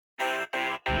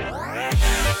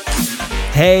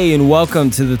Hey, and welcome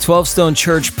to the 12 Stone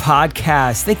Church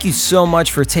podcast. Thank you so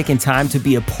much for taking time to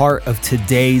be a part of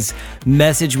today's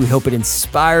message. We hope it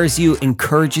inspires you,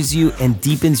 encourages you, and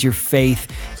deepens your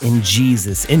faith in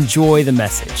Jesus. Enjoy the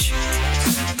message.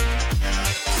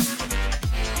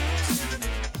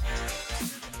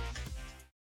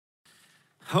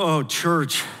 Oh,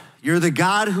 church, you're the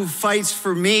God who fights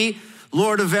for me,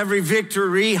 Lord of every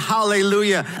victory.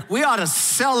 Hallelujah. We ought to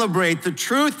celebrate the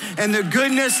truth and the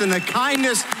goodness and the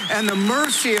kindness and the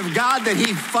mercy of God, that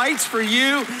he fights for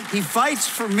you. He fights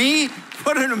for me.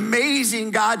 What an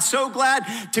amazing God. So glad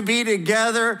to be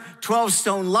together. 12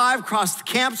 Stone Live across the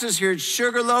campuses here at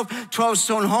Sugarloaf, 12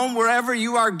 Stone Home, wherever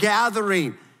you are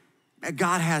gathering.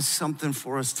 God has something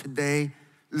for us today.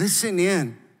 Listen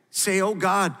in. Say, oh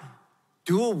God,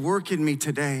 do a work in me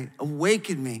today.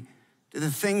 Awaken me to the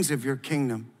things of your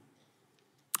kingdom.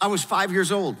 I was 5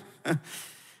 years old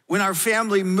when our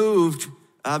family moved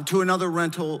to another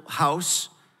rental house.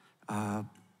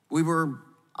 We were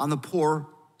on the poor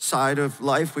side of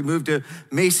life. We moved to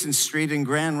Mason Street in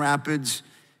Grand Rapids,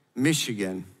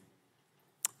 Michigan.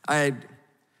 I had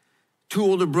two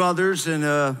older brothers and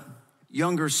a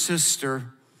younger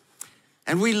sister,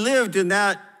 and we lived in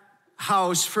that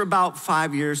house for about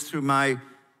 5 years through my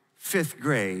fifth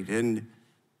grade. And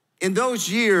in those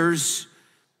years,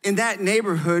 in that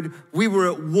neighborhood, we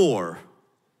were at war.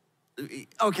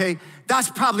 Okay, that's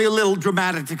probably a little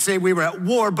dramatic to say we were at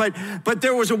war, but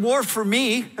there was a war for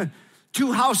me.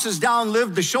 2 houses down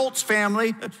lived the Schultz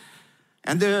family,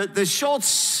 and the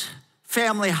Schultz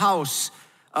family house,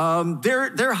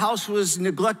 their house was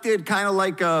neglected, kind of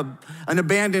like an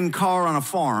abandoned car on a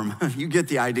farm. You get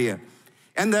the idea.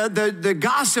 And the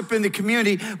gossip in the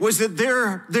community was that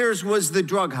theirs was the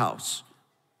drug house.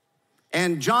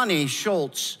 And Johnny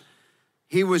Schultz,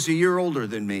 he was a year older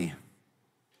than me.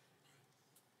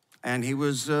 And he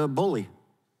was a bully.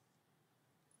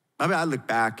 I mean, I look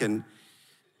back and,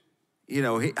 you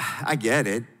know, I get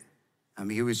it. I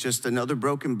mean, he was just another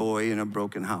broken boy in a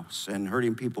broken house, and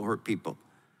hurting people hurt people.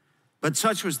 But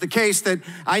such was the case that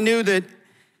I knew that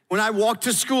when I walked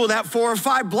to school that 4 or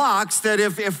 5 blocks, that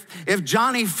if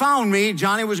Johnny found me,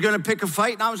 Johnny was gonna pick a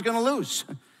fight and I was gonna lose.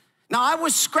 Now, I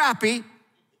was scrappy,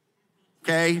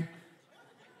 okay?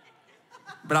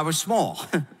 But I was small.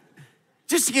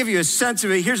 Just to give you a sense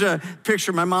of it, here's a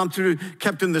picture my mom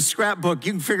kept in the scrapbook.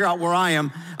 You can figure out where I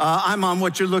am. I'm on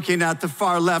what you're looking at, the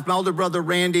far left. My older brother,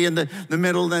 Randy, in the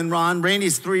middle, then Ron.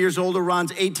 Randy's 3 years older,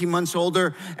 Ron's 18 months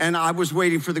older, and I was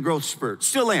waiting for the growth spurt.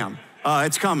 Still am.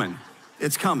 It's coming.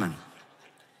 It's coming.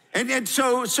 And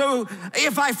so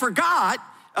if I forgot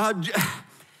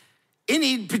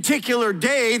any particular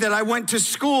day that I went to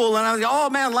school and I was like, oh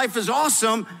man, life is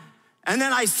awesome, and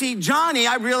then I see Johnny,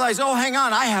 I realize, oh, hang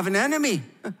on, I have an enemy.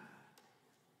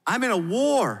 I'm in a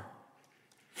war.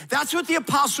 That's what the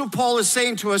Apostle Paul is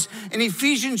saying to us in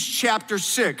Ephesians chapter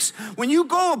 6. When you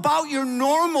go about your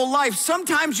normal life,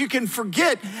 sometimes you can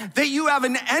forget that you have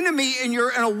an enemy and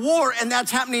you're in a war, and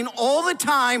that's happening all the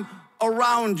time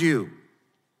around you.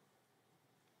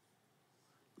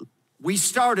 We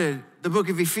started the book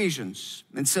of Ephesians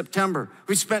in September.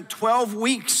 We spent 12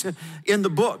 weeks in the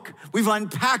book. We've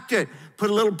unpacked it, put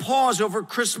a little pause over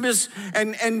Christmas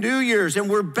and New Year's, and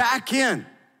we're back in.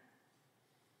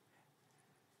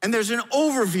 And there's an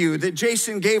overview that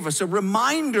Jason gave us, a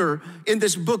reminder in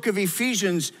this book of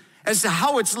Ephesians as to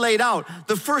how it's laid out.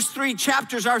 The first 3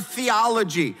 chapters are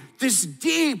theology, this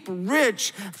deep,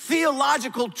 rich,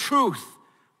 theological truth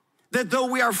that though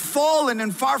we are fallen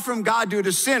and far from God due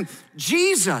to sin,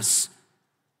 Jesus,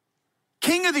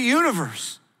 King of the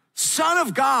universe, Son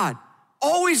of God,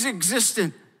 always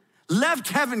existent, left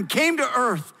heaven, came to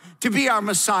earth to be our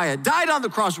Messiah, died on the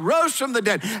cross, rose from the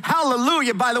dead.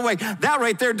 Hallelujah. By the way, that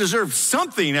right there deserves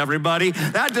something, everybody.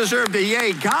 That deserved a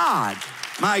yay, God.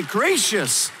 My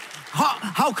gracious.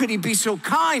 How could he be so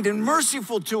kind and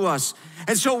merciful to us?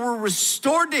 And so we're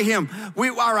restored to him.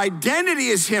 Our identity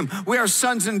is him. We are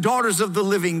sons and daughters of the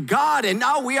living God. And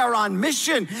now we are on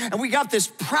mission. And we got this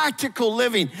practical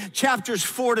living, chapters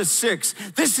 4 to 6.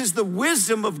 This is the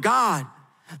wisdom of God.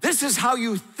 This is how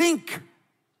you think.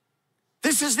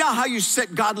 This is now how you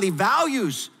set godly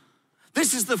values.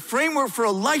 This is the framework for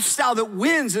a lifestyle that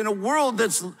wins in a world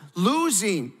that's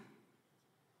losing.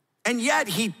 And yet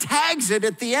he tags it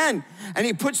at the end, and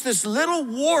he puts this little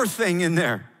war thing in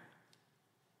there.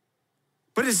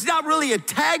 But it's not really a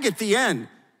tag at the end.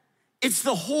 It's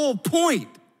the whole point.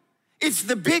 It's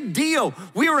the big deal.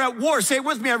 We are at war. Say it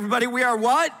with me, everybody. We are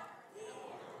what?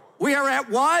 War. We are at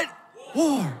what?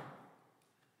 War.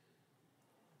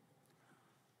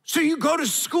 So you go to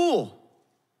school.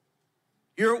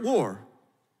 You're at war.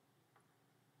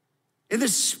 In the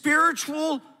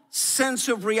spiritual sense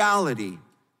of reality,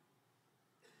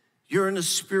 you're in a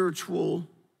spiritual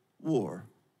war.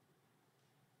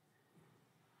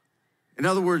 In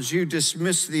other words, you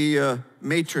dismiss the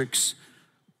Matrix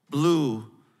blue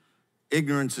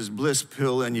ignorance is bliss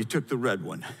pill and you took the red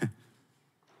one.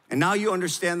 And now you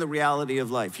understand the reality of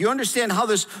life. You understand how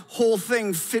this whole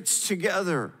thing fits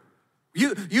together.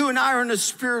 You and I are in a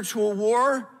spiritual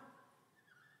war.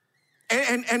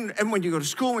 And when you go to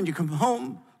school, when you come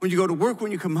home, when you go to work,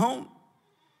 when you come home,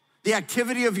 the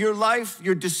activity of your life,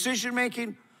 your decision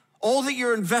making, all that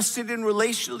you're invested in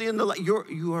relationally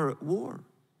in you are at war.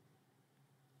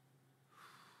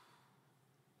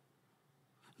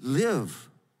 Live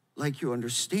like you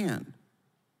understand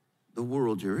the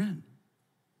world you're in.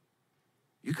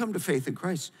 You come to faith in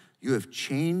Christ, you have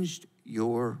changed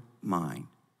your mind.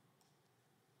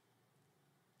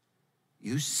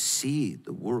 You see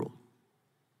the world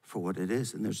for what it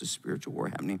is, and there's a spiritual war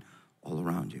happening all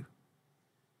around you.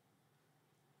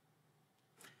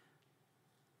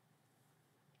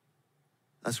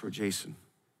 That's where Jason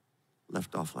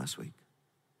left off last week.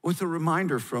 With a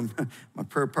reminder from my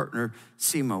prayer partner,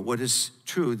 Seema, what is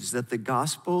true is that the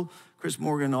gospel, Chris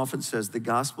Morgan often says, the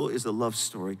gospel is a love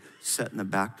story set in the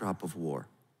backdrop of war.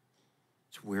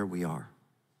 It's where we are.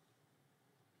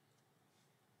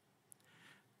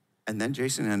 And then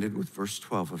Jason ended with verse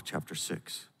 12 of chapter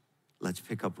 6. Let's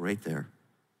pick up right there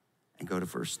and go to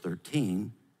verse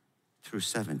 13 through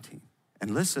 17.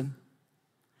 And listen,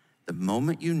 the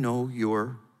moment you know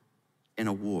you're in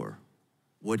a war,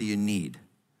 what do you need?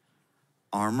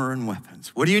 Armor and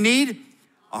weapons. What do you need?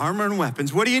 Armor and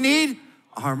weapons. What do you need?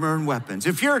 Armor and weapons.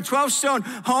 If you're a 12-stone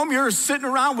home, you're sitting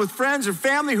around with friends or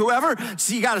family, whoever,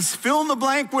 so you got to fill in the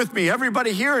blank with me.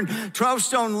 Everybody here in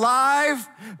 12-stone live,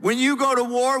 when you go to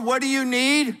war, what do you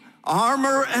need?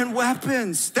 Armor and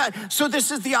weapons. So this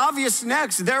is the obvious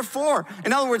next. Therefore,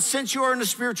 in other words, since you are in a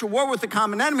spiritual war with the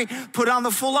common enemy, put on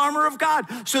the full armor of God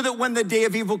so that when the day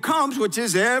of evil comes, which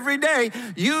is every day,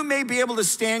 you may be able to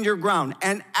stand your ground.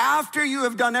 And after you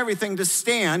have done everything to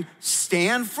stand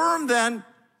firm then.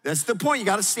 That's the point. You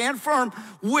got to stand firm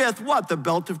with what? The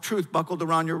belt of truth buckled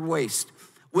around your waist,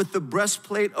 with the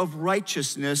breastplate of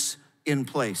righteousness in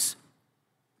place,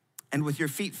 and with your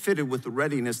feet fitted with the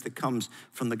readiness that comes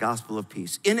from the gospel of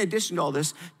peace. In addition to all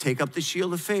this, take up the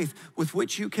shield of faith with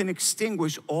which you can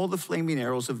extinguish all the flaming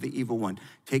arrows of the evil one.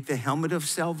 Take the helmet of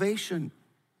salvation.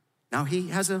 Now he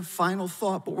has a final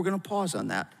thought, but we're going to pause on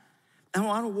that. And I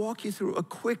want to walk you through a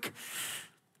quick,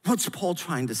 what's Paul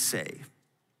trying to say?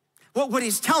 What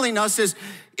he's telling us is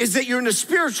that you're in a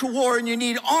spiritual war and you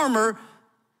need armor,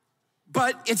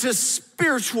 but it's a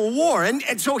spiritual war. And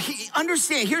so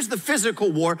understand, here's the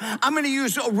physical war. I'm going to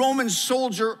use a Roman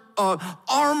soldier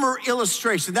armor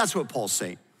illustration. That's what Paul's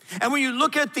saying. And when you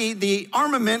look at the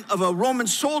armament of a Roman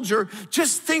soldier,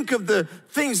 just think of the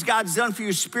things God's done for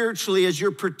you spiritually as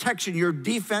your protection, your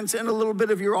defense, and a little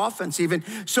bit of your offense even.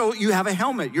 So you have a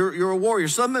helmet. You're a warrior.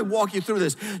 So let me walk you through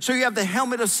this. So you have the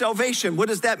helmet of salvation. What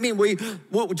does that mean?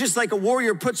 Just like a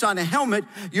warrior puts on a helmet,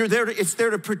 it's there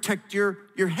to protect your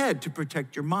head, to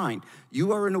protect your mind.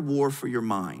 You are in a war for your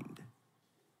mind.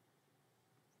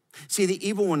 See, the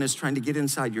evil one is trying to get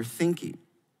inside your thinking,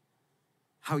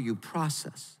 how you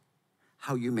process,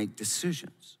 how you make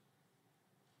decisions.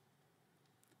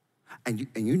 And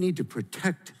you need to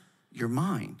protect your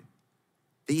mind.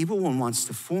 The evil one wants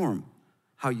to form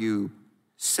how you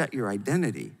set your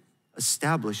identity,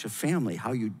 establish a family,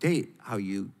 how you date, how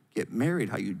you get married,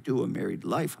 how you do a married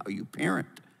life, how you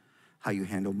parent, how you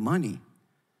handle money,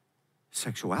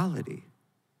 sexuality.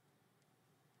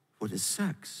 What is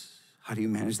sex? How do you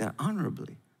manage that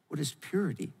honorably? What is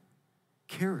purity?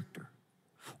 Character.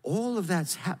 All of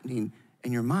that's happening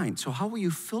in your mind. So how will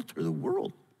you filter the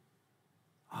world?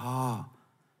 You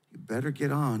better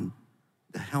get on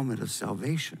the helmet of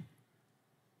salvation.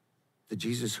 The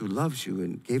Jesus who loves you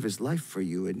and gave his life for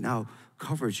you and now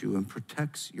covers you and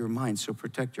protects your mind. So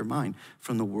protect your mind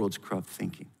from the world's corrupt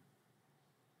thinking.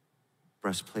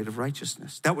 Breastplate of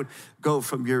righteousness. That would go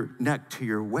from your neck to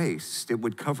your waist. It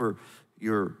would cover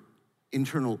your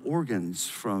internal organs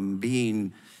from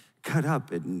being cut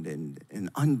up and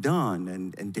undone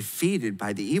and defeated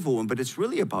by the evil one, but it's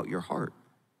really about your heart.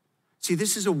 See,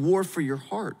 this is a war for your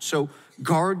heart. So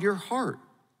guard your heart.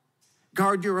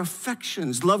 Guard your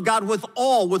affections. Love God with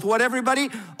all. With what, everybody?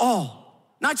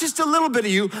 All. Not just a little bit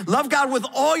of you. Love God with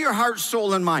all your heart,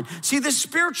 soul, and mind. See, this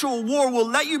spiritual war will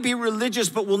let you be religious,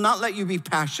 but will not let you be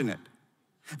passionate.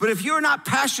 But if you're not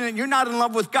passionate, you're not in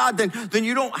love with God, then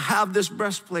you don't have this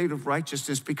breastplate of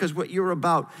righteousness, because what you're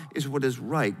about is what is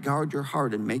right. Guard your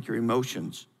heart and make your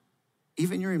emotions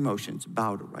Even your emotions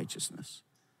bow to righteousness.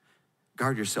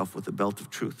 Guard yourself with the belt of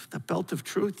truth. The belt of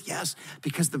truth, yes,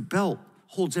 because the belt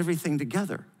holds everything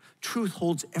together. Truth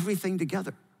holds everything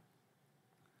together.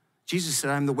 Jesus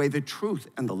said, I'm the way, the truth,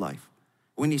 and the life.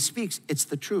 When he speaks, it's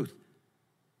the truth.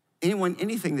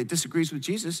 Anything that disagrees with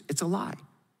Jesus, it's a lie.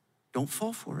 Don't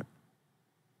fall for it.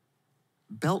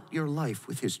 Belt your life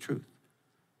with his truth.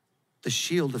 The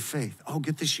shield of faith. Oh,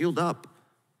 get the shield up.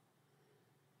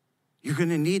 You're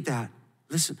gonna need that.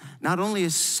 Listen, not only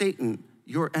is Satan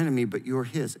your enemy, but you're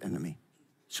his enemy.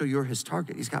 So you're his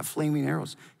target. He's got flaming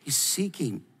arrows. He's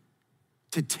seeking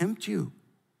to tempt you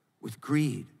with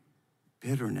greed,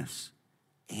 bitterness,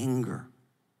 anger,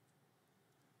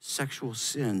 sexual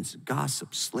sins,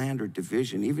 gossip, slander,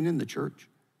 division, even in the church,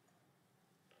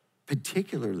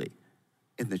 particularly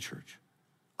in the church.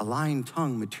 A lying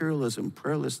tongue, materialism,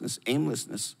 prayerlessness,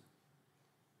 aimlessness.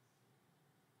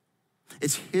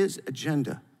 It's his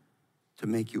agenda to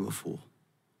make you a fool.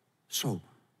 So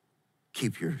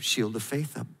keep your shield of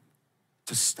faith up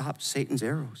to stop Satan's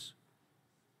arrows.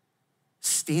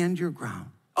 Stand your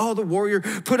ground. Oh, the warrior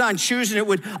put on shoes and it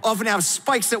would often have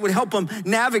spikes that would help him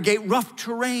navigate rough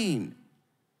terrain,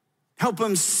 help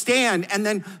him stand and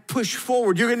then push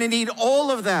forward. You're gonna need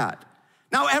all of that.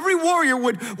 Now, every warrior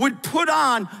would put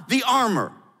on the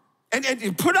armor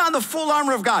and put on the full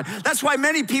armor of God. That's why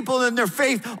many people in their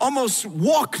faith almost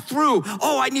walk through,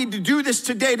 oh, I need to do this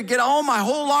today to get all my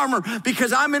whole armor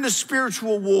because I'm in a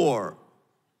spiritual war.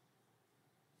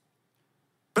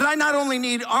 But I not only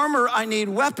need armor, I need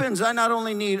weapons. I not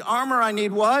only need armor, I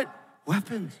need what?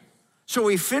 Weapons. So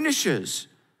he finishes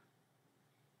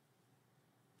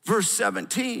verse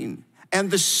 17. And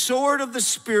the sword of the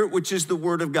Spirit, which is the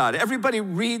word of God. Everybody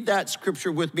read that scripture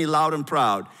with me loud and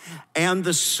proud. And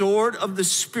the sword of the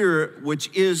Spirit, which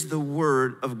is the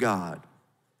word of God.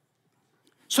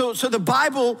 So the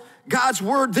Bible, God's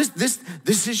word, this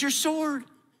is your sword.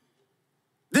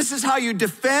 This is how you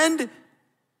defend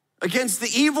against the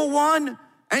evil one.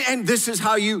 And this is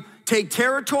how you take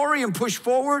territory and push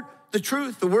forward the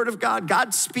truth, the word of God.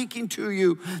 God's speaking to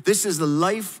you. This is the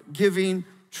life-giving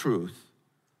truth.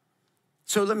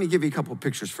 So let me give you a couple of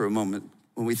pictures for a moment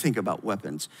when we think about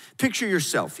weapons. Picture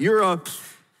yourself. You're a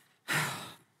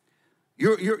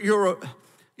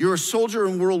soldier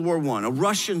in World War I, a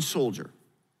Russian soldier.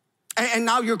 And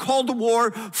now you're called to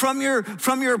war from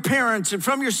your parents and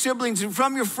from your siblings and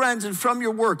from your friends and from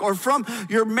your work or from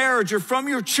your marriage or from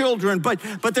your children. But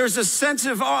there's a sense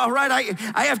of, all right,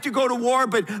 I have to go to war,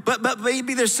 but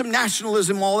maybe there's some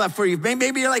nationalism, all that for you.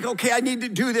 Maybe you're like, okay, I need to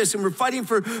do this, and we're fighting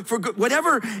for good,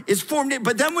 whatever is formed.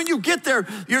 But then when you get there,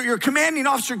 your commanding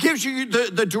officer gives you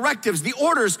the directives, the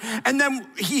orders, and then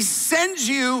he sends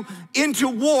you into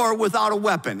war without a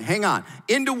weapon. Hang on,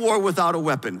 into war without a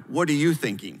weapon. What are you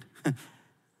thinking?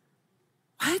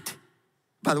 What?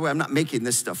 By the way, I'm not making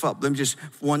this stuff up. Let me just,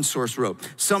 one source wrote,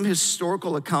 some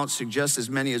historical accounts suggest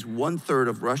as many as 1/3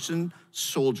 of Russian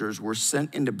soldiers were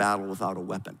sent into battle without a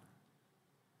weapon.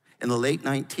 In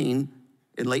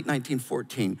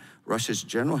 1914, Russia's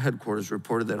general headquarters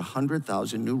reported that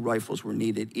 100,000 new rifles were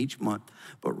needed each month,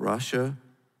 but Russian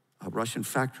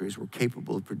factories were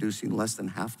capable of producing less than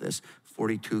half this,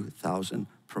 42,000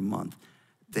 per month.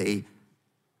 They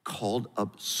called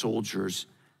up soldiers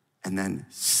and then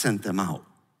sent them out.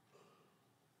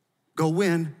 Go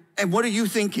win. And what are you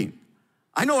thinking?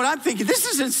 I know what I'm thinking. This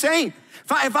is insane.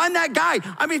 If I'm that guy,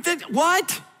 I mean,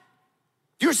 what?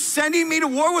 You're sending me to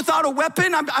war without a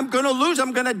weapon? I'm gonna lose,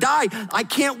 I'm gonna die. I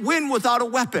can't win without a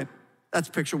weapon. That's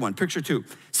picture one. Picture two,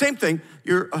 same thing.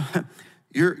 You're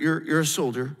a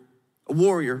soldier, a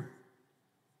warrior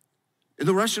in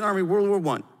the Russian army, World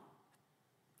War I.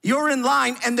 You're in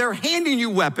line and they're handing you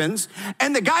weapons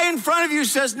and the guy in front of you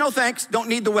says, no thanks, don't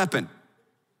need the weapon,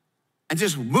 and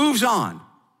just moves on.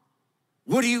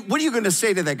 What are you gonna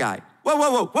say to that guy?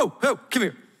 Whoa, come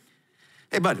here.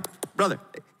 Hey, brother,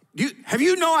 have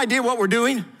you no idea what we're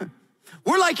doing?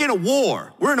 We're like in a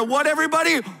war. We're in a what,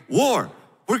 everybody? War.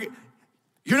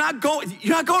 You're not going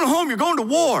home, you're going to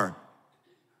war.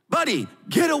 Buddy,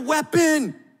 get a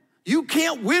weapon. You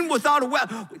can't win without a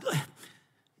weapon.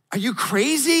 Are you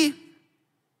crazy?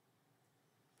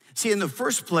 See, in the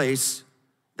first place,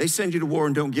 they send you to war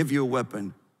and don't give you a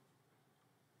weapon.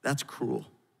 That's cruel.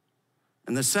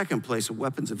 In the second place, a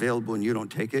weapon's available and you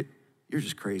don't take it, you're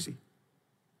just crazy.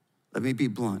 Let me be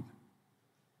blunt.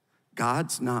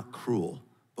 God's not cruel,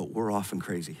 but we're often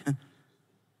crazy.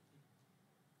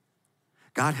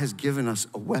 God has given us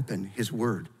a weapon, his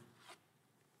word.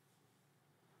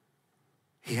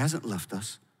 He hasn't left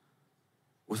us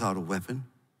without a weapon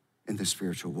in the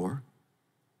spiritual war,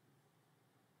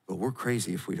 but we're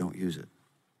crazy if we don't use it.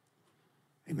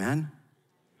 Amen?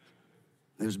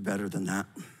 There's better than that.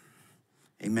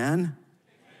 Amen?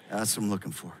 That's what I'm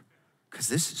looking for. Because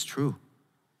this is true.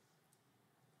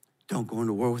 Don't go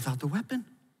into war without the weapon.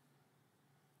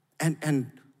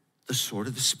 And the sword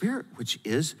of the Spirit, which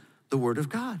is the word of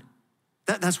God.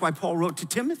 That's why Paul wrote to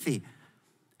Timothy.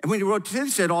 And when he wrote to Timothy,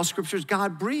 he said, all scripture is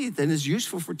God-breathed and is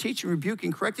useful for teaching,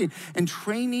 rebuking, correcting, and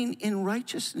training in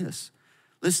righteousness.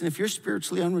 Listen, if you're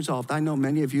spiritually unresolved, I know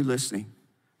many of you listening,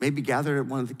 maybe gathered at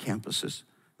one of the campuses,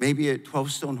 maybe at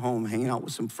 12 Stone Home, hanging out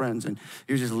with some friends, and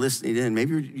you're just listening in.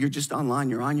 Maybe you're just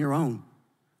online, you're on your own.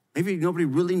 Maybe nobody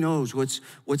really knows what's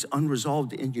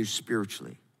unresolved in you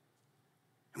spiritually.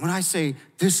 And when I say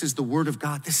this is the word of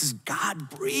God, this is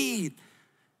God-breathed.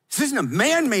 This isn't a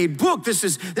man-made book. This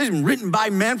isn't written by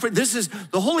man. This is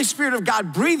the Holy Spirit of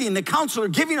God breathing, the counselor,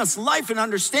 giving us life and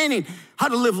understanding how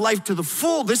to live life to the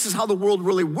full. This is how the world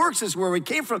really works. This is where we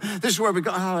came from. This is where we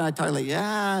go. Oh, I tell you,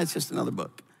 yeah, it's just another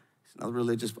book. It's another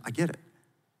religious book. I get it.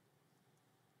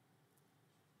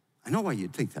 I know why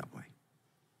you'd think that way.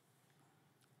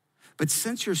 But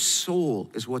since your soul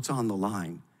is what's on the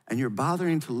line and you're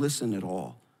bothering to listen at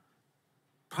all,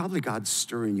 probably God's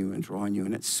stirring you and drawing you.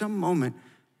 And at some moment,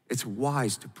 it's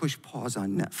wise to push pause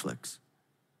on Netflix.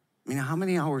 I mean, how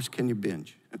many hours can you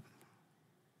binge?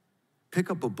 Pick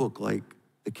up a book like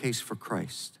The Case for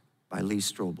Christ by Lee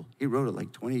Strobel. He wrote it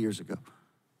like 20 years ago.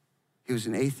 He was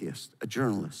an atheist, a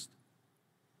journalist,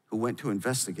 who went to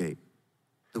investigate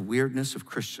the weirdness of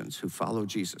Christians who follow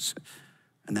Jesus.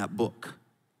 And that book,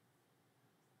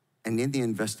 and in the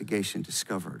investigation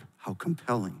discovered how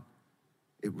compelling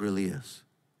it really is,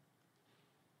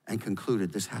 and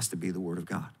concluded this has to be the word of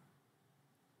God.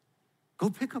 Go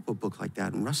pick up a book like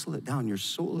that and wrestle it down. Your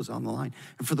soul is on the line.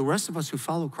 And for the rest of us who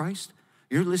follow Christ,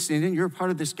 you're listening in, you're a part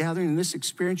of this gathering and this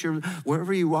experience, you're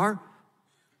wherever you are,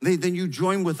 then you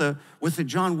join with a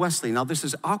John Wesley. Now this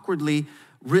is awkwardly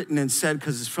written and said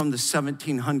because it's from the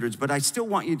 1700s, but I still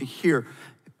want you to hear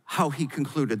how he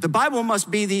concluded. The Bible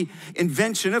must be the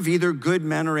invention of either good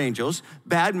men or angels,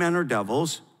 bad men or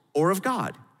devils, or of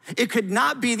God. It could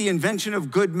not be the invention of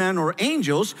good men or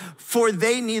angels, for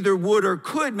they neither would or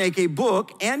could make a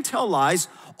book and tell lies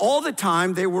all the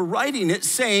time they were writing it,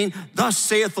 saying, thus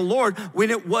saith the Lord,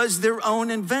 when it was their own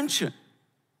invention.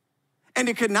 And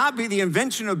it could not be the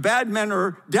invention of bad men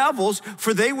or devils,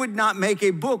 for they would not make a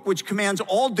book which commands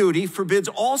all duty, forbids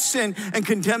all sin, and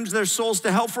condemns their souls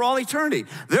to hell for all eternity.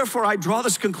 Therefore, I draw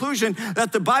this conclusion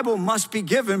that the Bible must be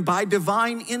given by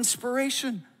divine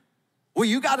inspiration. Well,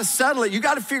 you got to settle it. You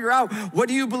got to figure out, what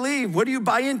do you believe? What do you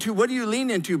buy into? What do you lean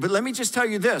into? But let me just tell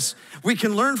you this. We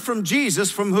can learn from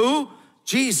Jesus. From who?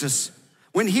 Jesus.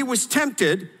 When he was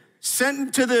tempted, sent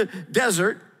into the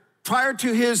desert prior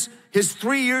to his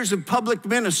 3 years of public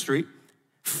ministry,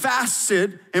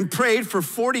 fasted and prayed for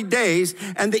 40 days,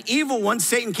 and the evil one,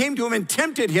 Satan, came to him and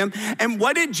tempted him. And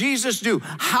what did Jesus do?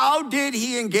 How did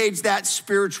he engage that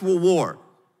spiritual war?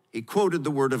 He quoted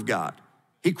the word of God.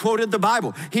 He quoted the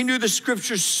Bible. He knew the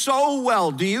scriptures so well.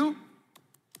 Do you?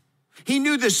 He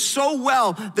knew this so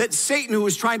well that Satan, who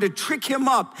was trying to trick him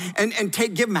up and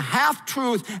give him half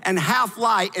truth and half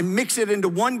lie and mix it into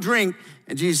one drink,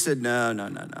 and Jesus said,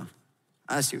 no.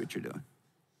 I see what you're doing.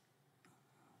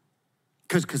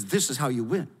 Because this is how you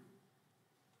win.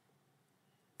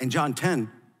 In John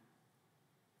 10,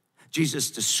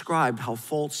 Jesus described how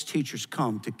false teachers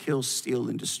come to kill, steal,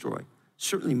 and destroy.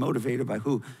 Certainly motivated by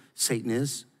who Satan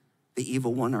is, the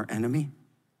evil one, our enemy.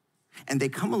 And they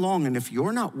come along, and if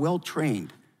you're not well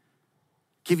trained,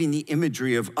 giving the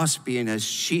imagery of us being as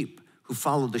sheep who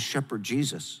follow the shepherd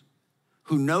Jesus,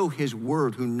 who know his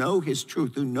word, who know his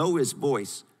truth, who know his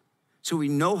voice. So we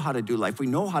know how to do life. We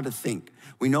know how to think.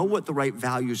 We know what the right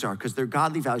values are because they're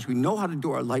godly values. We know how to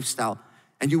do our lifestyle.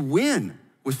 And you win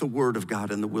with the word of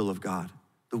God and the will of God,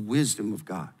 the wisdom of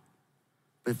God.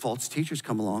 But false teachers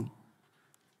come along.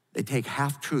 They take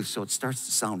half truth so it starts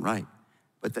to sound right.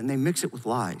 But then they mix it with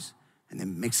lies and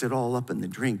then mix it all up in the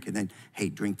drink and then, hey,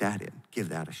 drink that in, give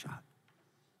that a shot.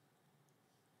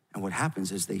 And what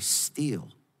happens is they steal,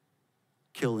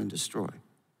 kill, and destroy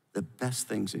the best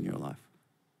things in your life.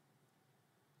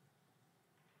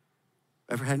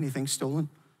 Ever had anything stolen?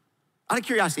 Out of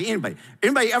curiosity, anybody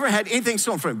ever had anything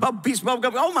stolen from you? Piece of bubble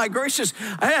gum? Oh my gracious,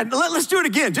 let's do it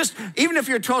again. Just, even if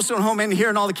you're a 12 Stone Home in here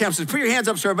and all the campuses, put your hands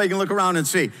up so everybody can look around and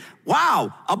see.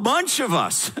 Wow, a bunch of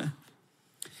us.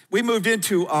 We moved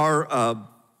into our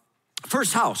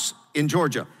first house in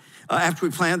Georgia. After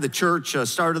we planned the church,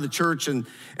 started the church, and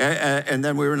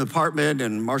then we were in an apartment,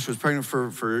 and Marsha was pregnant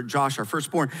for Josh, our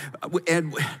firstborn.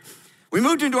 And we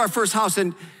moved into our first house,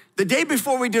 and the day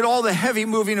before we did all the heavy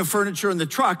moving of furniture in the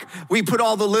truck, we put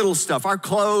all the little stuff, our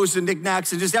clothes and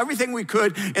knickknacks and just everything we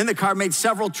could in the car, made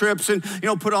several trips and,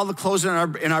 put all the clothes in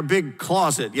our big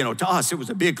closet. To us, it was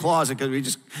a big closet because we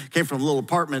just came from a little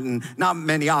apartment and not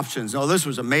many options. No, this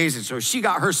was amazing. So she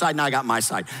got her side and I got my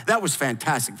side. That was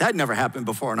fantastic. That never happened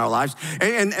before in our lives.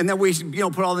 And then we,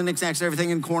 put all the knickknacks and everything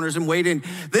in corners and waited.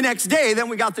 The next day, then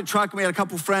we got the truck and we had a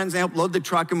couple friends. They helped load the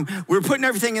truck and we were putting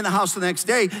everything in the house the next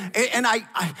day. And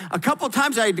a couple of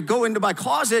times I had to go into my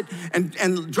closet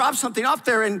and drop something off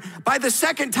there. And by the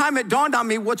second time, it dawned on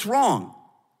me what's wrong.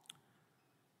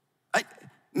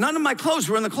 None of my clothes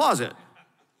were in the closet.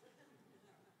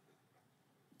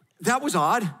 That was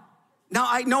odd. Now,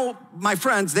 I know my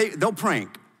friends, they'll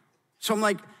prank. So I'm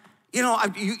like, you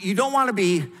don't want to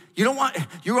be,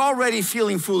 you're already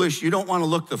feeling foolish. You don't want to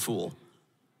look the fool.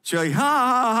 So you're like, ha,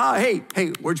 ha, ha, hey,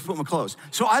 where'd you put my clothes?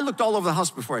 So I looked all over the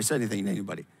house before I said anything to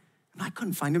anybody. And I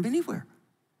couldn't find them anywhere.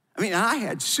 I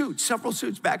had suits, several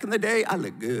suits back in the day. I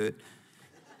looked good.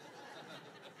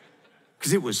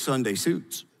 Because it was Sunday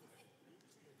suits.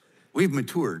 We've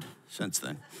matured since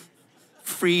then.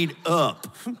 Freed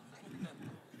up.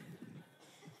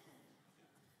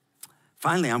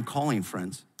 Finally, I'm calling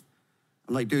friends.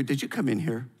 I'm like, dude, did you come in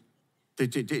here?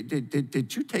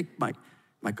 Did you take my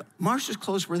Marsha's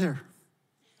clothes were there.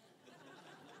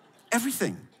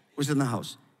 Everything was in the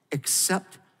house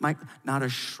except not a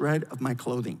shred of my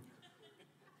clothing.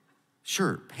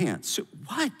 Shirt, pants, suit,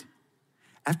 what?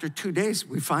 After 2 days,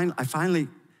 I finally,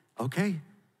 okay,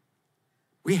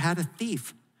 we had a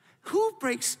thief. Who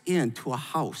breaks into a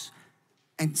house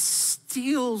and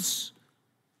steals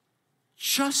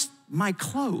just my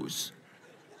clothes?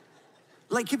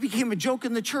 Like it became a joke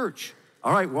in the church.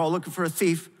 All right, we're all looking for a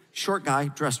thief. Short guy,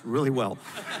 dressed really well.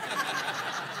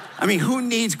 Who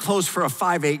needs clothes for a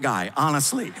 5'8" guy,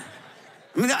 honestly?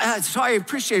 So I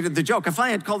appreciated the joke. I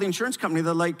finally had called the insurance company.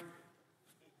 They're like,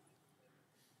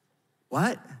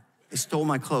 what? They stole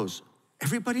my clothes.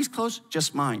 Everybody's clothes,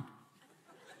 just mine.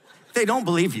 They don't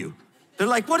believe you. They're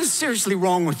like, what is seriously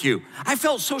wrong with you? I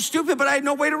felt so stupid, but I had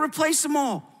no way to replace them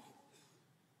all.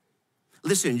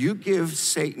 Listen, you give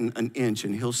Satan an inch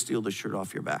and he'll steal the shirt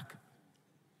off your back.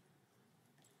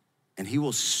 And he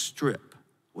will strip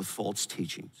with false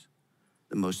teachings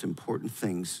the most important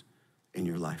things in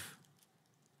your life.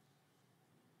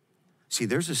 See,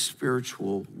 there's a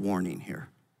spiritual warning here,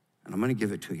 and I'm gonna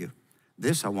give it to you.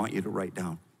 This I want you to write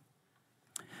down.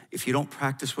 If you don't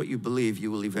practice what you believe,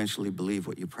 you will eventually believe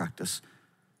what you practice.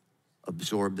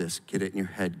 Absorb this, get it in your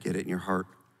head, get it in your heart.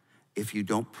 If you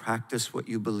don't practice what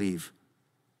you believe,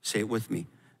 say it with me.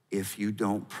 If you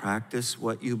don't practice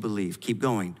what you believe, keep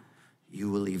going, you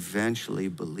will eventually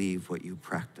believe what you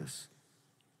practice.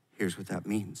 Here's what that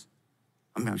means.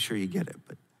 I'm sure you get it,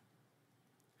 but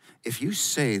if you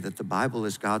say that the Bible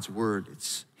is God's word,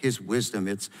 it's his wisdom,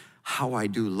 it's how I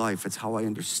do life, it's how I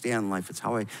understand life, it's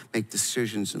how I make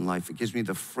decisions in life. It gives me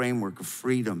the framework of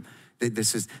freedom.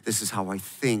 This is how I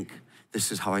think.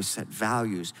 This is how I set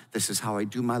values. This is how I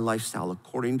do my lifestyle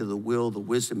according to the will, the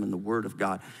wisdom, and the word of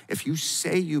God. If you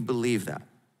say you believe that,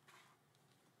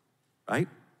 right?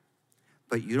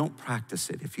 But you don't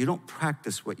practice it. If you don't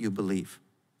practice what you believe,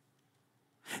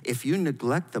 if you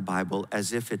neglect the Bible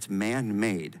as if it's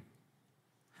man-made,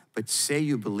 but say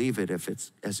you believe it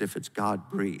as if it's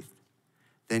God-breathed,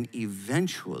 then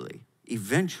eventually,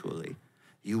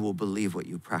 you will believe what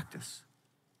you practice.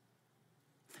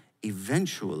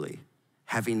 Eventually,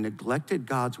 having neglected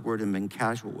God's word and been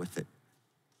casual with it,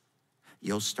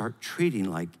 you'll start treating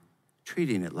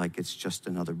it like it's just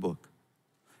another book.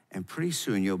 And pretty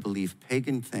soon you'll believe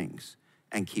pagan things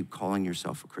and keep calling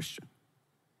yourself a Christian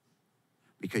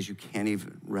because you can't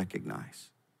even recognize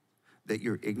that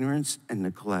your ignorance and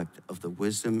neglect of the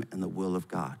wisdom and the will of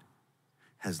God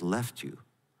has left you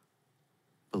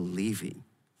believing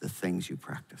the things you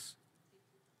practice.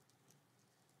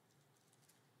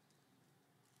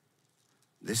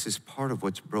 This is part of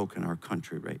what's broken our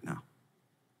country right now.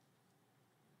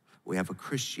 We have a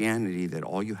Christianity that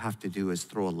all you have to do is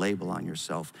throw a label on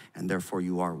yourself, and therefore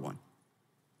you are one.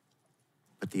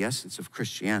 But the essence of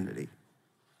Christianity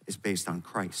is based on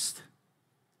Christ.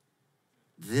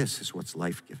 This is what's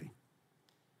life-giving.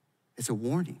 It's a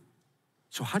warning.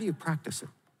 So how do you practice it?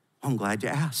 I'm glad you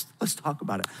asked. Let's talk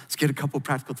about it. Let's get a couple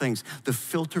practical things. The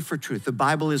filter for truth. The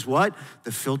Bible is what?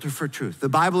 The filter for truth. The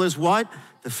Bible is what?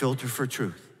 The filter for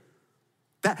truth.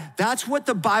 That's what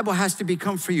the Bible has to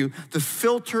become for you, the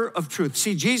filter of truth.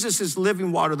 See, Jesus is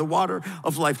living water, the water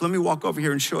of life. Let me walk over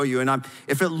here and show you. And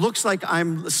if it looks like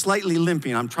I'm slightly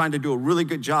limping, I'm trying to do a really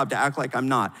good job to act like I'm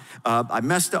not. I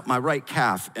messed up my right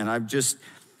calf, and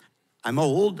I'm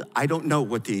old. I don't know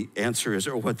what the answer is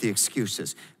or what the excuse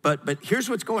is. But here's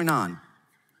what's going on.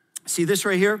 See this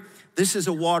right here? This is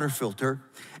a water filter.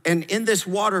 And in this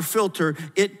water filter,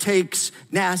 it takes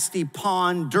nasty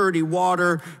pond, dirty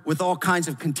water with all kinds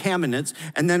of contaminants,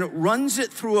 and then it runs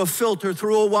it through a filter,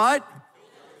 through a what?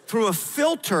 Through a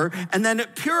filter, and then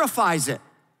it purifies it.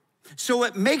 So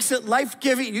it makes it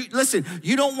life-giving. Listen,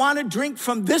 you don't want to drink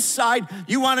from this side,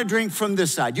 you want to drink from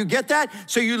this side. You get that?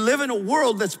 So you live in a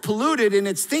world that's polluted in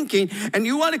its thinking, and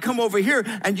you want to come over here,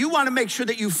 and you want to make sure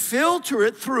that you filter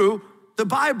it through the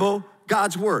Bible,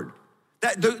 God's word.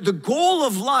 That the goal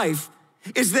of life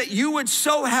is that you would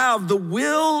so have the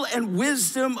will and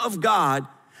wisdom of God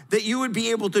that you would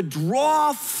be able to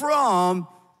draw from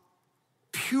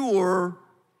pure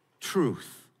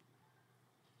truth.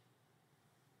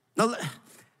 Now,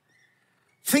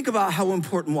 think about how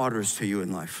important water is to you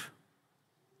in life.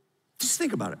 Just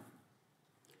think about it.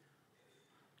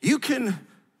 You can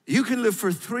live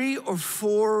for 3 or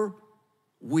 4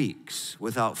 weeks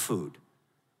without food,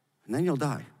 and then you'll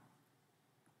die.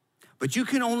 But you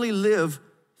can only live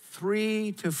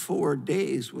 3 to 4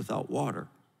 days without water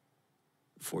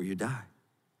before you die.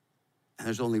 And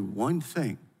there's only one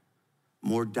thing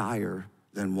more dire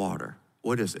than water.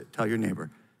 What is it? Tell your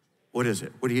neighbor. What is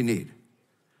it? What do you need?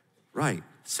 Right,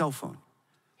 cell phone.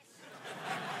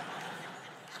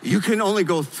 You can only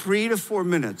go 3 to 4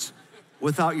 minutes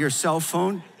without your cell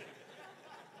phone,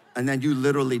 and then you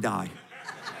literally die.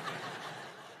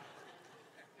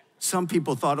 Some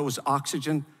people thought it was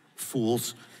oxygen.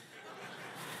 Fools.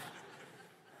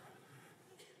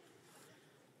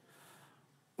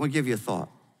 I want to give you a thought.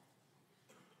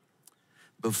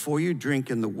 Before you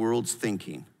drink in the world's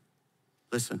thinking,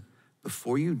 listen,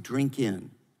 before you drink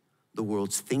in the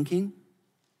world's thinking,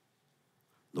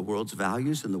 the world's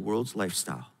values, and the world's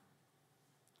lifestyle,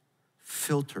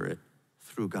 filter it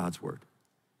through God's word.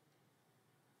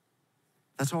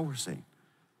 That's all we're saying.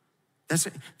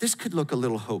 This could look a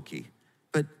little hokey,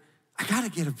 but I gotta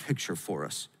get a picture for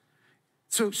us.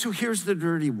 So here's the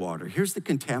dirty water. Here's the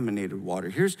contaminated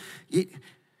water.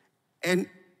 And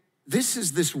this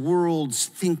is this world's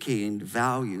thinking,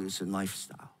 values, and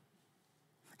lifestyle.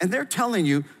 And they're telling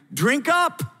you, drink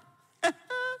up.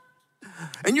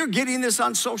 And you're getting this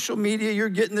on social media. You're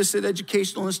getting this at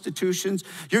educational institutions.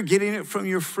 You're getting it from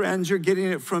your friends. You're getting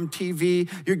it from TV.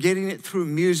 You're getting it through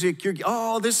music.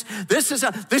 This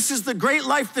is the great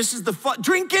life. This is the fun.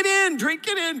 Drink it in, drink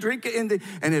it in, drink it in.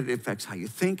 And it affects how you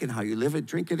think and how you live it.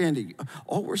 Drink it in.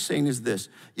 All we're saying is this.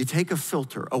 You take a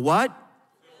filter. A what?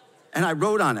 And I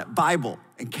wrote on it, Bible,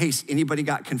 in case anybody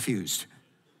got confused.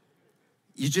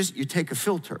 You take a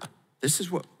filter. This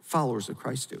is what followers of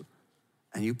Christ do.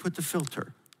 And you put the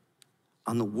filter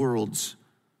on the world's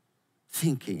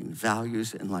thinking,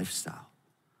 values, and lifestyle.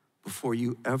 Before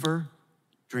you ever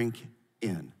drink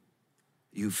in,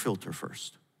 you filter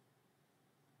first.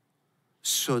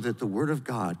 So that the word of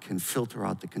God can filter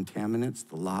out the contaminants,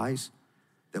 the lies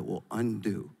that will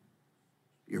undo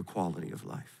your quality of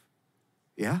life.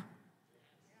 Yeah?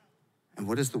 And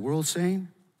what is the world saying?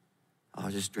 I'll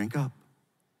just drink up.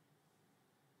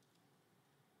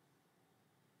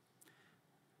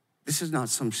 This is not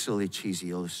some silly,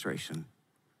 cheesy illustration.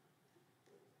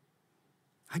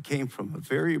 I came from a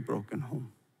very broken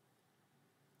home.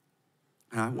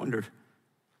 And I wondered,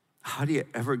 how do you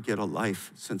ever get a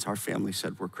life since our family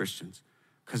said we're Christians?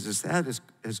 Because is that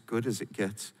as good as it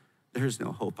gets? There's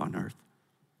no hope on earth.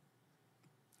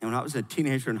 And when I was a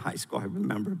teenager in high school, I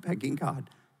remember begging God,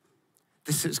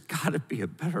 this has got to be a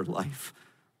better life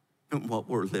than what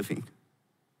we're living.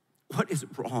 What is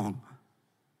wrong?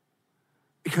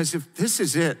 Because if this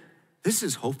is it, this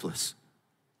is hopeless.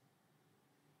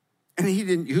 And he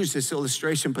didn't use this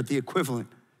illustration, but the equivalent.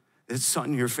 That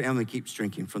son in your family keeps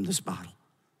drinking from this bottle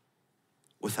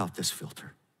without this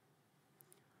filter.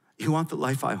 You want the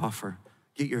life I offer?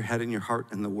 Get your head and your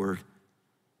heart in the word.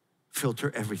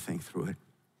 Filter everything through it.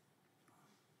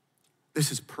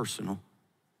 This is personal.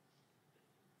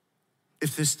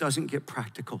 If this doesn't get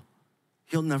practical,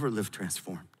 you'll never live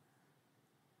transformed.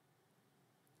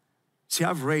 See,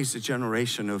 I've raised a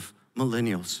generation of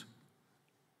millennials.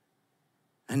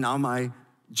 And now my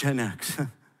Gen X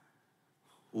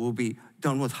will be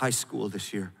done with high school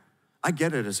this year. I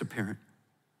get it as a parent.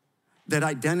 That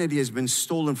identity has been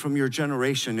stolen from your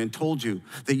generation and told you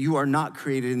that you are not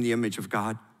created in the image of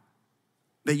God.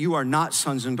 that you are not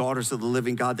sons and daughters of the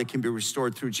living God that can be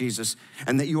restored through Jesus,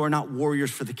 and that you are not warriors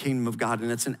for the kingdom of God,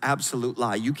 and it's an absolute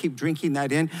lie. You keep drinking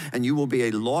that in, and you will be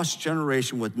a lost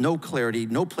generation with no clarity,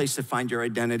 no place to find your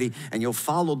identity, and you'll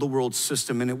follow the world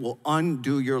system, and it will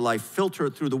undo your life. Filter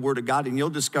it through the word of God, and you'll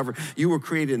discover you were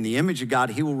created in the image of God.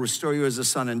 He will restore you as a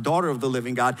son and daughter of the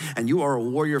living God, and you are a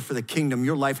warrior for the kingdom.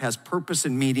 Your life has purpose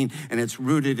and meaning, and it's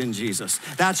rooted in Jesus.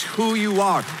 That's who you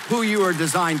are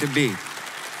designed to be.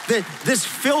 This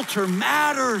filter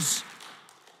matters.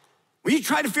 When you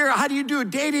try to figure out how do you do a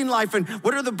dating life and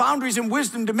what are the boundaries and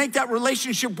wisdom to make that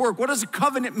relationship work? What does a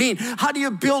covenant mean? How do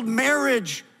you build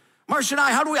marriage? Marcia and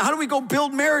I, how do we go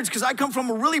build marriage? Because I come from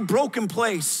a really broken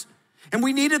place. And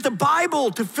we needed the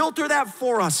Bible to filter that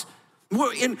for us.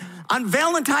 On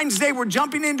Valentine's Day, we're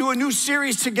jumping into a new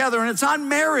series together, and it's on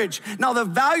marriage. Now, the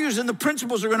values and the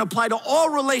principles are going to apply to all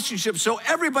relationships, so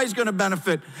everybody's going to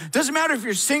benefit. Doesn't matter if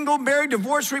you're single, married,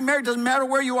 divorced, remarried, doesn't matter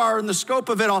where you are in the scope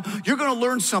of it all. You're going to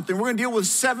learn something. We're going to deal with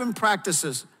 7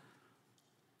 practices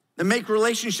that make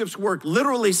relationships work.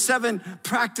 Literally 7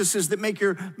 practices that make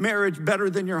your marriage better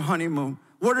than your honeymoon.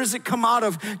 Where does it come out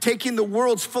of? Taking the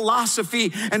world's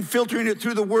philosophy and filtering it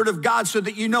through the word of God so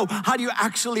that you know how do you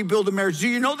actually build a marriage. Do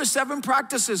you know the 7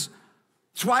 practices?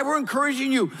 That's why we're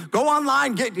encouraging you. Go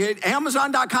online, get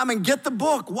Amazon.com and get the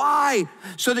book. Why?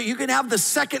 So that you can have the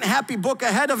second happy book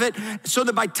ahead of it, so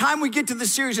that by the time we get to the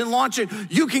series and launch it,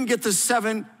 you can get the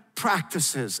 7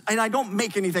 practices. And I don't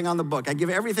make anything on the book. I give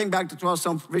everything back to 12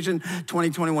 Stone Vision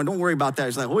 2021. Don't worry about that.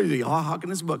 It's like, how can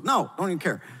this book? No, don't even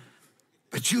care.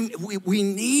 But we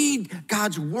need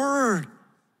God's word.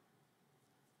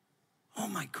 Oh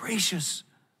my gracious,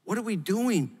 what are we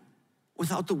doing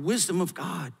without the wisdom of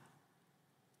God?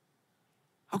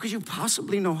 How could you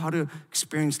possibly know how to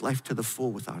experience life to the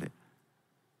full without it?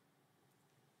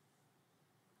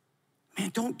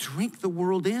 Man, don't drink the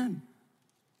world in.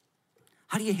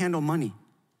 How do you handle money?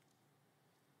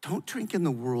 Don't drink in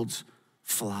the world's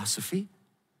philosophy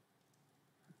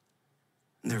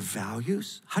and their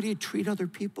values. How do you treat other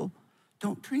people?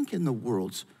 Don't drink in the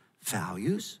world's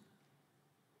values.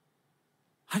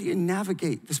 How do you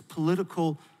navigate this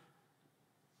political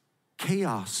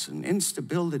chaos and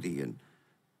instability and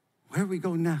where we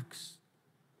go next?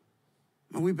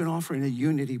 And we've been offering a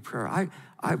unity prayer.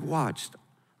 I've watched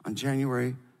on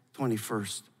January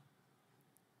 21st.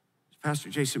 Pastor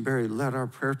Jason Berry led our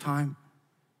prayer time,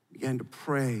 began to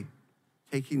pray,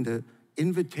 taking the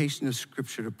invitation of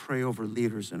Scripture to pray over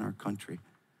leaders in our country.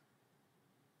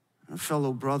 A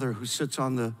fellow brother who sits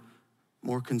on the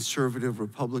more conservative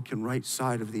Republican right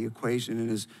side of the equation in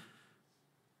his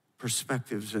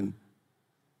perspectives and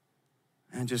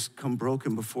just come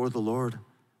broken before the Lord.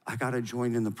 I got to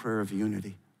join in the prayer of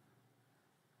unity.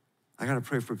 I got to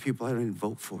pray for people I didn't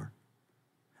vote for.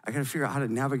 I got to figure out how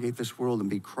to navigate this world and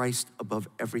be Christ above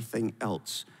everything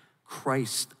else.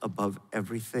 Christ above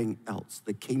everything else.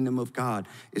 The kingdom of God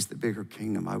is the bigger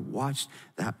kingdom. I watched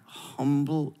that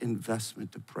humble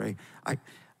investment to pray. I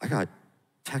got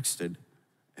texted,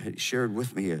 and it shared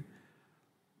with me,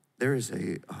 there is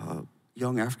a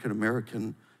young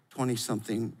African-American,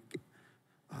 20-something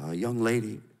young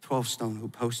lady, 12 Stone, who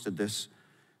posted this.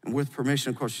 And with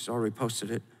permission, of course, she's already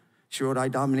posted it. She wrote, I,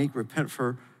 Dominique, repent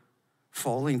for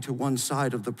falling to one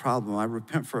side of the problem. I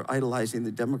repent for idolizing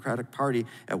the Democratic Party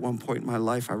at one point in my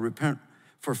life. I repent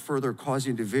for further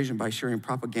causing division by sharing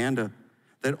propaganda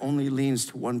that only leans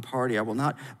to one party. I will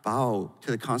not bow to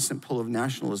the constant pull of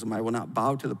nationalism. I will not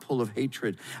bow to the pull of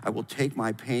hatred. I will take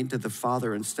my pain to the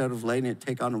Father. Instead of letting it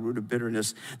take on a root of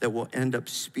bitterness that will end up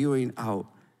spewing out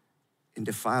and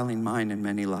defiling mine and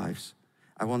many lives.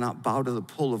 I will not bow to the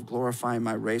pull of glorifying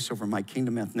my race over my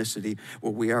kingdom ethnicity,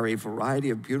 where we are a variety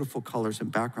of beautiful colors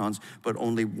and backgrounds, but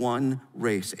only one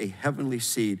race, a heavenly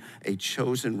seed, a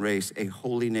chosen race, a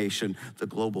holy nation, the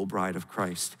global bride of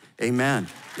Christ. Amen.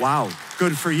 Wow,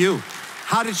 good for you.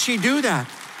 How did she do that?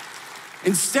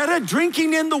 Instead of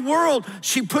drinking in the world,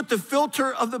 she put the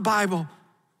filter of the Bible.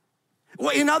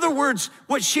 Well, in other words,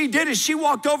 what she did is she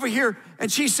walked over here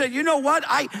and she said, you know what?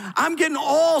 I'm getting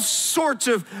all sorts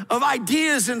of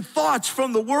ideas and thoughts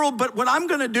from the world, but what I'm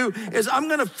gonna do is I'm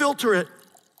gonna filter it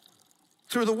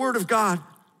through the word of God,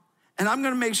 and I'm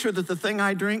gonna make sure that the thing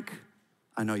I drink,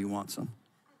 I know you want some.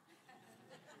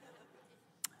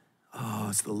 Oh,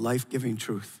 it's the life-giving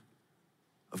truth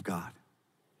of God.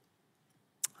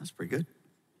 That's pretty good.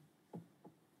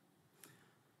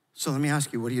 So let me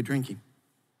ask you, what are you drinking?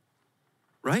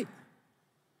 Right?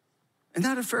 Isn't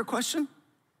that a fair question?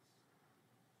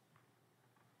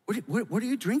 What are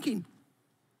you drinking?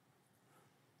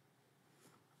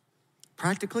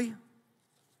 Practically,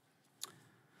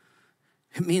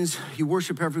 It means you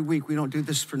worship every week. We don't do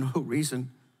this for no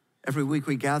reason. Every week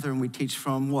we gather and we teach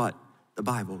from what? The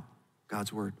Bible,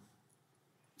 God's word.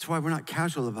 That's why we're not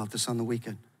casual about this on the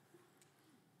weekend.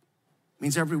 It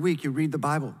means every week you read the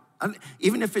Bible.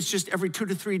 Even if it's just every 2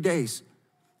 to 3 days.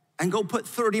 And go put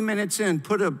 30 minutes in.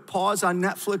 Put a pause on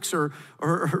Netflix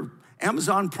or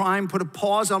Amazon Prime. Put a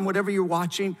pause on whatever you're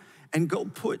watching. And go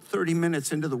put 30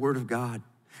 minutes into the Word of God.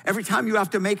 Every time you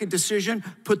have to make a decision,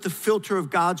 put the filter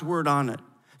of God's word on it.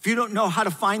 If you don't know how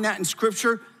to find that in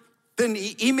Scripture, then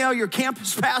email your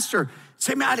campus pastor.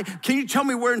 Say, Matt, can you tell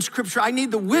me where in Scripture? I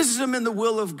need the wisdom and the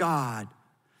will of God.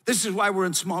 This is why we're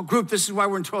in small group. This is why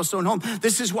we're in 12 Stone Home.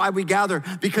 This is why we gather,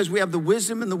 because we have the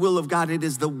wisdom and the will of God. It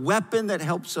is the weapon that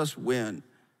helps us win.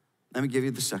 Let me give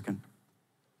you the second.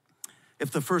 If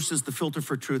the first is the filter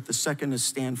for truth, the second is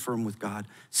stand firm with God.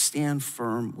 Stand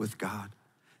firm with God.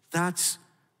 That's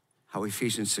how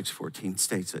Ephesians 6:14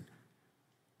 states it.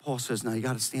 Paul says, now you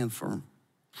got to stand firm.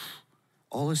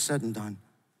 All is said and done.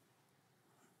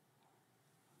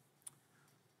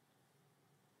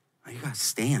 Now you got to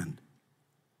stand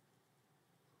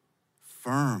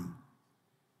firm.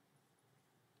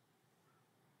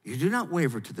 You do not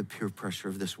waver to the peer pressure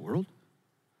of this world.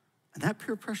 And that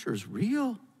peer pressure is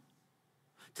real.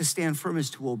 To stand firm is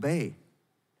to obey.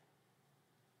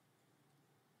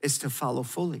 It's to follow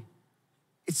fully.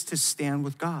 It's to stand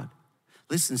with God.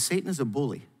 Listen, Satan is a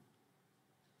bully.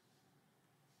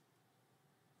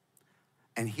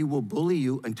 And he will bully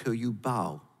you until you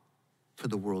bow to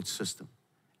the world system.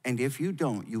 And if you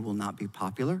don't, you will not be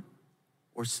popular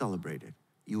or celebrated.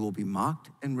 You will be mocked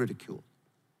and ridiculed.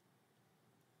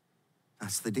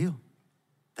 That's the deal.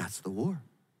 That's the war.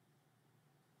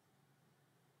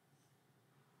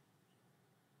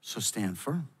 So stand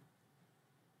firm.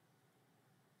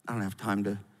 I don't have time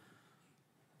to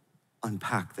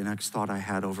unpack the next thought I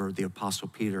had over the Apostle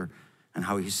Peter and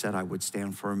how he said I would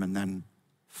stand firm and then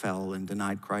fell and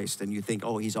denied Christ. And you think,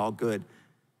 oh, he's all good.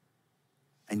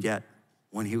 And yet,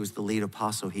 when he was the lead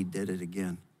apostle, he did it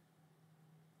again.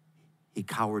 He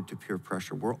cowered to peer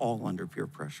pressure. We're all under peer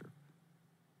pressure.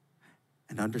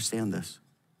 And understand this.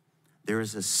 There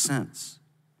is a sense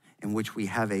in which we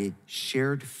have a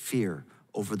shared fear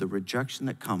over the rejection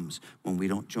that comes when we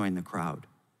don't join the crowd.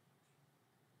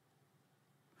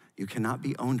 You cannot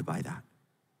be owned by that.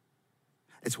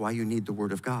 It's why you need the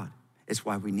Word of God. It's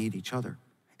why we need each other.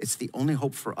 It's the only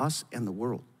hope for us and the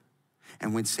world.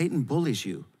 And when Satan bullies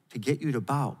you to get you to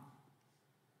bow,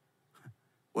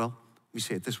 well, let me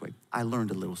say it this way. I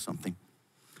learned a little something.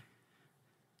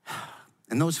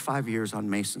 In those 5 years on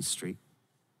Mason Street,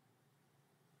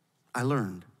 I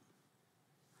learned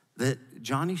that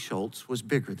Johnny Schultz was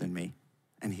bigger than me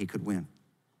and he could win.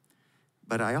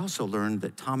 But I also learned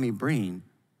that Tommy Breen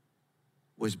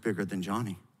was bigger than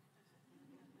Johnny.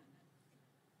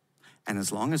 And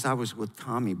as long as I was with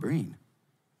Tommy Breen,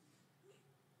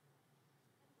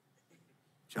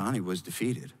 Johnny was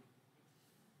defeated.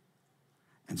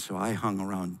 And so I hung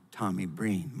around Tommy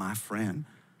Breen, my friend,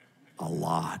 a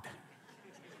lot.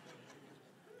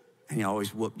 And he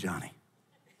always whooped Johnny.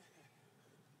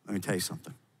 Let me tell you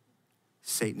something.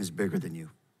 Satan is bigger than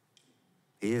you.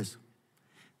 He is.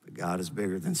 But God is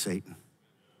bigger than Satan.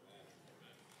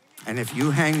 And if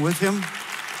you hang with him,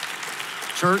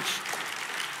 church,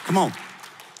 come on.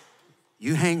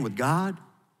 You hang with God,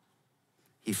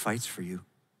 he fights for you.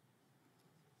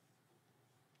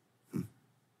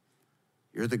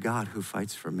 You're the God who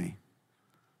fights for me,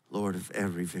 Lord of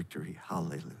every victory.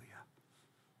 Hallelujah.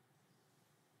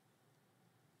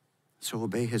 So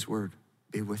obey his word.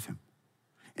 Be with him.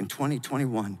 In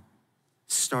 2021,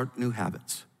 start new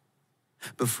habits.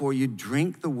 Before you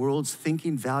drink the world's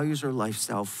thinking, values, or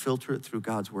lifestyle, filter it through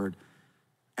God's word.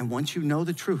 And once you know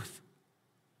the truth,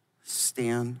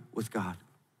 stand with God.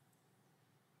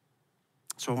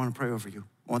 So I want to pray over you.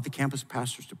 I want the campus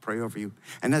pastors to pray over you.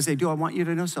 And as they do, I want you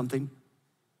to know something.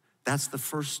 That's the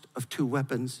first of 2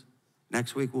 weapons.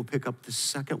 Next week, we'll pick up the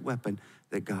second weapon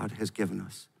that God has given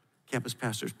us. Campus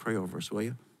pastors, pray over us, will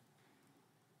you?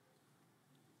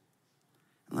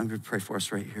 And let me pray for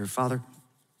us right here. Father,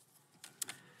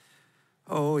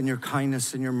 oh, in your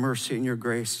kindness and your mercy and your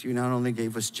grace, you not only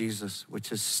gave us Jesus,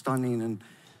 which is stunning and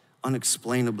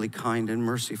unexplainably kind and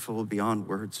merciful beyond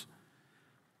words,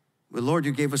 but Lord,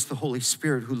 you gave us the Holy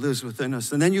Spirit who lives within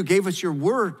us. And then you gave us your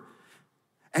word,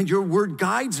 and your word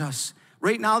guides us.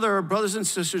 Right now, there are brothers and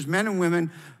sisters, men and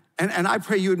women, and I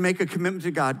pray you would make a commitment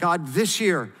to God. God, this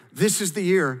year, this is the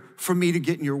year for me to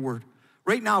get in your word.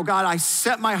 Right now, God, I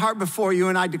set my heart before you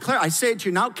and I declare, I say it to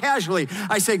you now casually.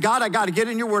 I say, God, I got to get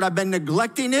in your word. I've been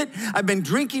neglecting it. I've been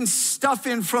drinking stuff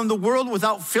in from the world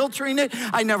without filtering it.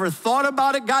 I never thought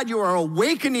about it. God, you are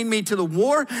awakening me to the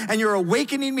war and you're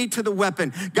awakening me to the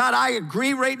weapon. God, I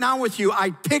agree right now with you.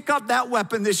 I pick up that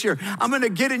weapon this year. I'm going to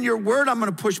get in your word. I'm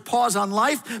going to push pause on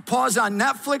life, pause on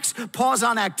Netflix, pause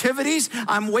on activities.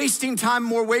 I'm wasting time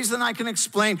more ways than I can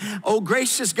explain. Oh,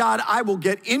 gracious God, I will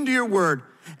get into your word.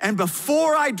 And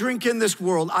before I drink in this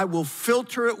world, I will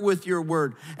filter it with your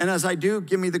word. And as I do,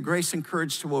 give me the grace and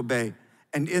courage to obey.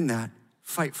 And in that,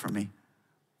 fight for me.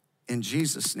 In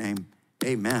Jesus' name,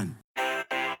 amen.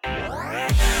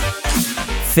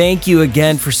 Thank you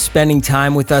again for spending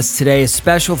time with us today. A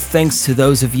special thanks to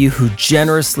those of you who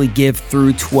generously give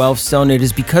through 12 Stone. It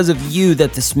is because of you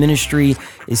that this ministry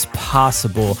is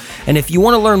possible. And if you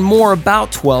want to learn more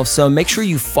about 12 Stone, make sure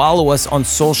you follow us on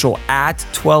social at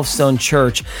 12 Stone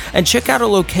Church and check out a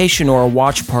location or a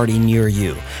watch party near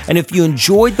you. And if you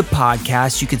enjoyed the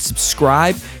podcast, you can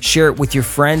subscribe, share it with your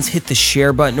friends, hit the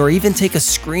share button, or even take a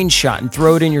screenshot and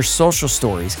throw it in your social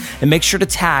stories. And make sure to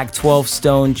tag 12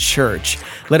 Stone Church.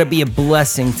 Let it be a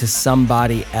blessing to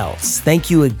somebody else. Thank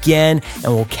you again,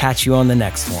 and we'll catch you on the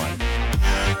next one.